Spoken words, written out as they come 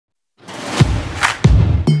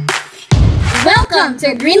Welcome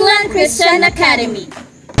to Greenland Christian Academy.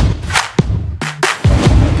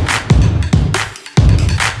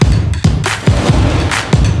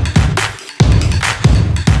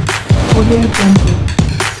 Audio Jungle.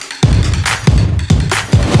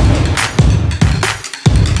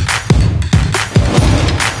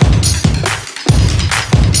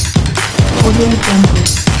 Audio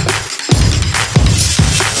Jungle.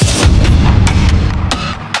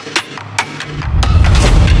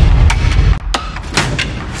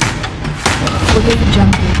 Audio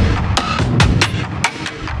Jungle.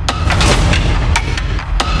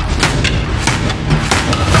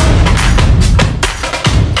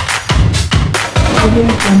 Audio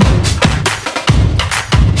Jungle.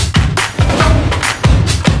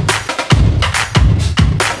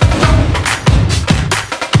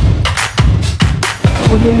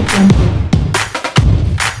 Audio Jungle.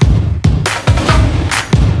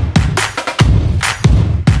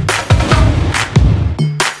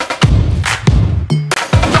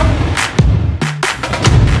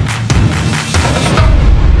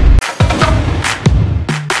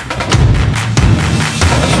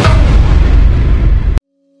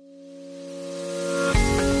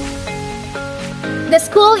 The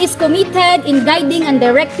school is committed in guiding and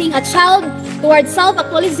directing a child towards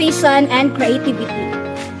self-actualization and creativity,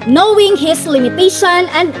 knowing his limitation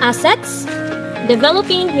and assets,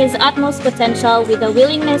 developing his utmost potential with a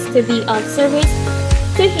willingness to be of service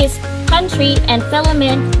to his country and fellow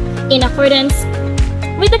men in accordance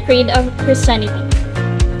with the creed of Christianity.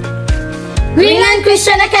 Greenland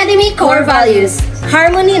Christian Academy core values: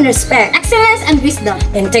 harmony and respect, excellence and wisdom,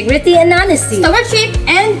 integrity and honesty, stewardship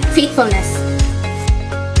and faithfulness.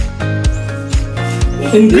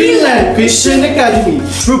 In Greenland Christian Academy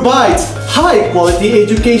provides high-quality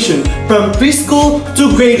education from preschool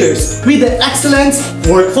to graders with an excellent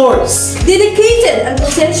workforce. Dedicated and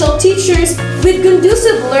potential teachers with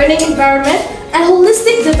conducive learning environment and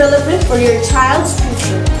holistic development for your child's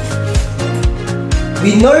future.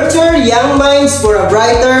 We nurture young minds for a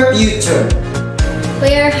brighter future.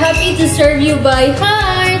 We are happy to serve you by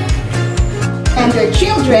heart. And your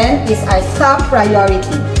children is our top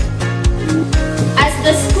priority. As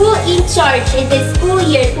the school in charge in the school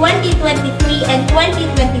year 2023 and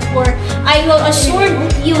 2024, I will assure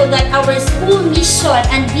you that our school mission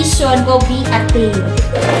and vision will be attained.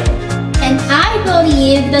 And I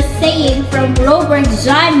believe the saying from Robert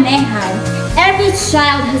John Mehan: every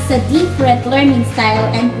child has a different learning style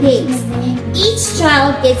and pace. Each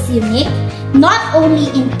child is unique, not only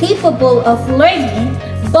incapable of learning,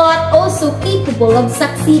 but also capable of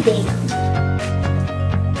succeeding.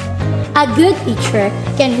 A good teacher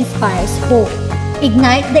can inspire hope,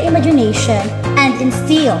 ignite the imagination, and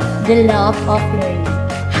instill the love of learning.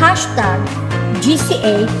 Hashtag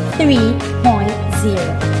GCA3.0.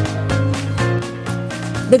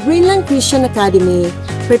 The Greenland Christian Academy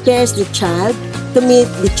prepares the child to meet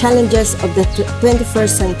the challenges of the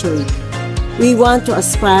 21st century. We want to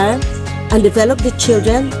aspire and develop the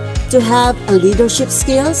children to have a leadership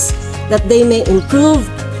skills that they may improve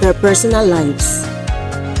their personal lives.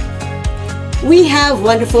 We have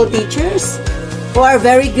wonderful teachers who are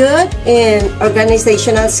very good in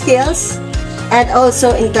organizational skills and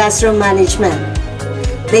also in classroom management.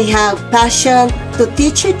 They have passion to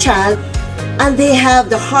teach your child, and they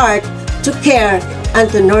have the heart to care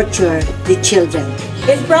and to nurture the children.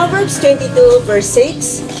 In Proverbs 22 verse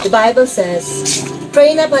 6, the Bible says,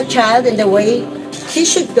 "Train up a child in the way he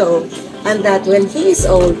should go, and that when he is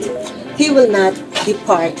old, he will not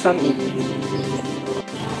depart from it."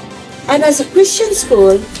 And as a Christian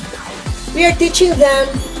school, we are teaching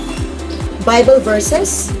them Bible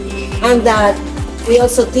verses, and that we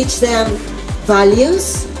also teach them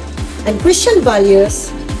values and Christian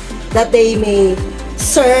values that they may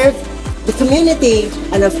serve the community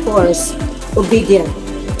and of course obedient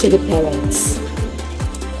to the parents.